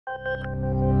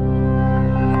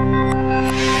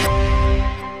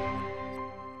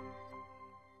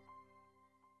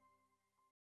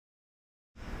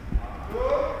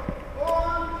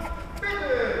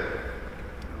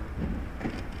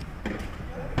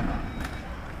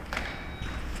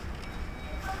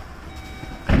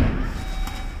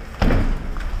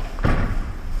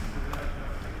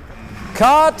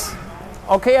Cut!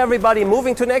 Okay, everybody,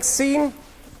 moving to next scene.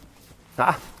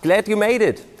 Glad you made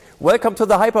it. Welcome to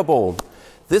the HYPERBOWL.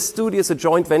 This studio is a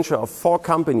joint venture of 4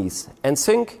 companies,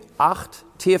 NSYNC, 8,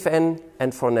 TFN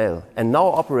and Fornell, and now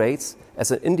operates as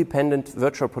an independent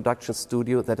virtual production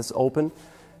studio that is open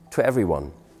to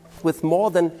everyone. With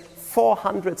more than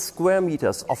 400 square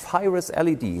meters of high-res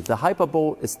LED, the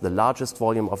HYPERBOWL is the largest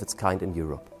volume of its kind in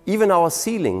Europe. Even our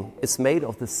ceiling is made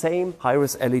of the same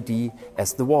high-res LED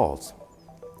as the walls.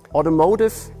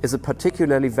 Automotive is a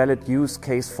particularly valid use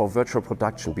case for virtual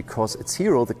production because its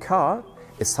hero, the car,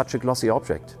 is such a glossy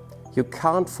object. You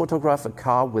can't photograph a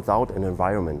car without an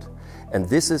environment. And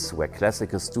this is where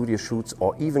classical studio shoots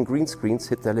or even green screens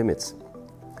hit their limits.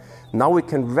 Now we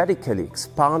can radically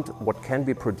expand what can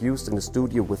be produced in a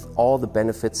studio with all the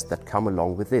benefits that come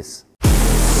along with this.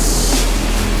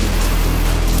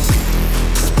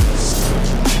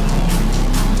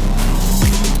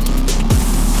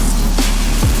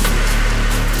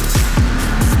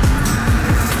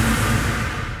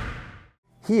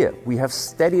 Here we have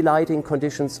steady lighting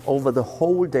conditions over the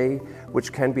whole day,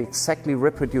 which can be exactly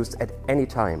reproduced at any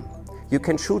time. You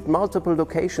can shoot multiple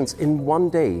locations in one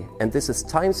day, and this is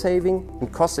time-saving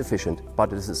and cost-efficient,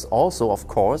 but this is also, of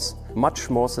course, much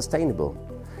more sustainable.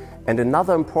 And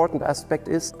another important aspect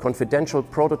is confidential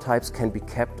prototypes can be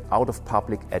kept out of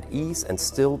public at ease and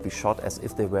still be shot as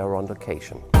if they were on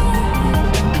location.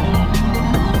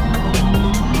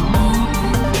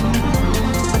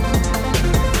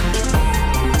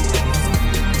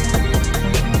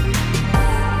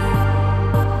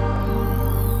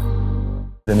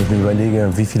 Wenn ich mir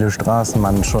überlege, wie viele Straßen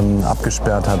man schon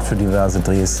abgesperrt hat für diverse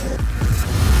Drehs.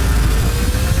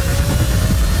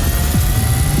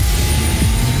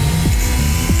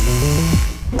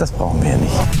 Das brauchen wir hier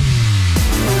nicht.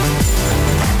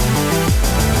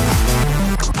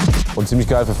 Und ziemlich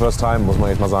geil für First Time, muss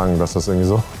man echt mal sagen, dass das irgendwie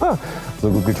so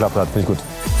gut geklappt hat. Finde ich gut.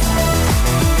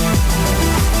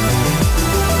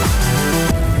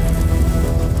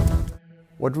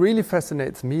 What really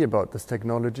fascinates me about this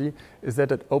technology is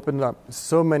that it opened up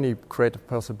so many creative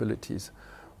possibilities.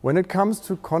 When it comes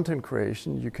to content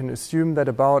creation, you can assume that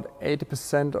about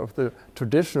 80% of the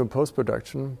traditional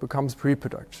post-production becomes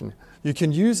pre-production. You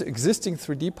can use existing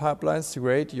 3D pipelines to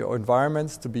create your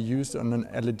environments to be used on an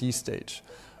LED stage.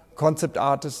 Concept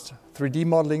artist, 3D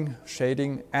modeling,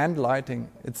 shading and lighting,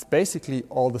 it's basically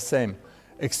all the same,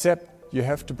 except you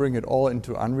have to bring it all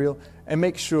into Unreal and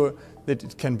make sure that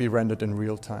it can be rendered in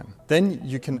real time. Then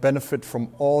you can benefit from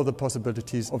all the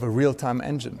possibilities of a real-time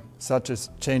engine, such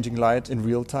as changing light in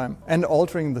real time and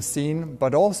altering the scene,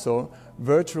 but also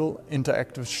virtual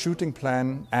interactive shooting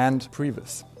plan and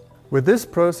previs. With this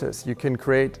process, you can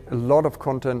create a lot of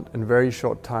content in very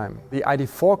short time. The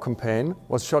ID.4 campaign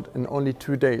was shot in only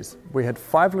 2 days. We had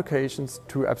 5 locations,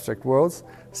 2 abstract worlds,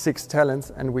 6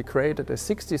 talents, and we created a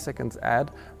 60-second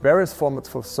ad, various formats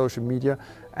for social media,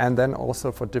 and then also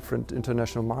for different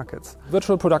international markets.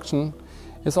 Virtual production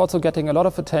is also getting a lot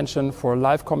of attention for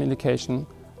live communication,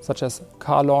 such as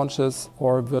car launches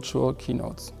or virtual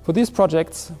keynotes. For these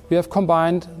projects, we have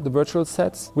combined the virtual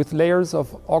sets with layers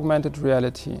of augmented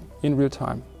reality in real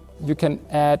time. You can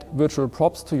add virtual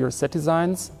props to your set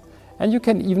designs, and you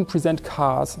can even present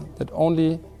cars that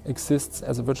only exist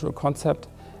as a virtual concept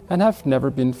and have never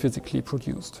been physically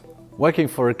produced. Working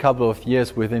for a couple of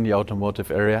years within the automotive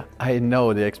area, I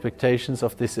know the expectations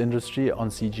of this industry on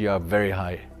CG are very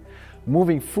high.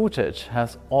 Moving footage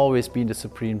has always been the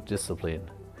supreme discipline.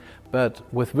 But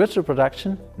with virtual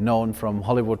production, known from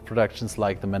Hollywood productions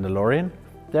like The Mandalorian,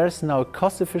 there is now a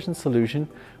cost-efficient solution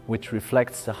which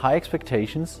reflects the high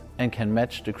expectations and can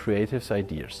match the creative's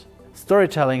ideas.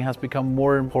 Storytelling has become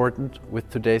more important with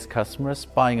today's customers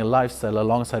buying a lifestyle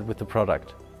alongside with the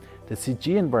product. The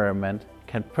CG environment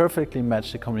can perfectly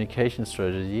match the communication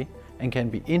strategy and can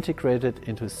be integrated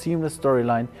into a seamless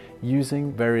storyline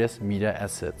using various media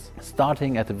assets.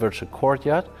 Starting at the virtual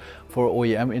courtyard for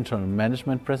OEM internal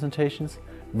management presentations,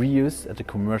 reused at the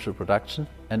commercial production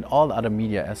and all other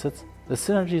media assets, the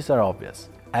synergies are obvious.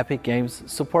 Epic Games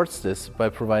supports this by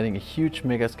providing a huge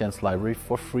Megascans library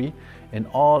for free in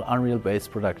all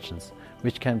Unreal-based productions,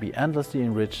 which can be endlessly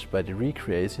enriched by the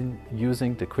recreation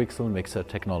using the Quixel Mixer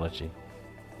technology.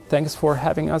 Thanks for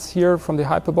having us here from the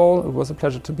HYPERBOWL. It was a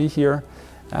pleasure to be here,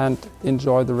 and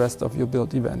enjoy the rest of your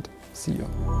build event. See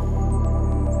you.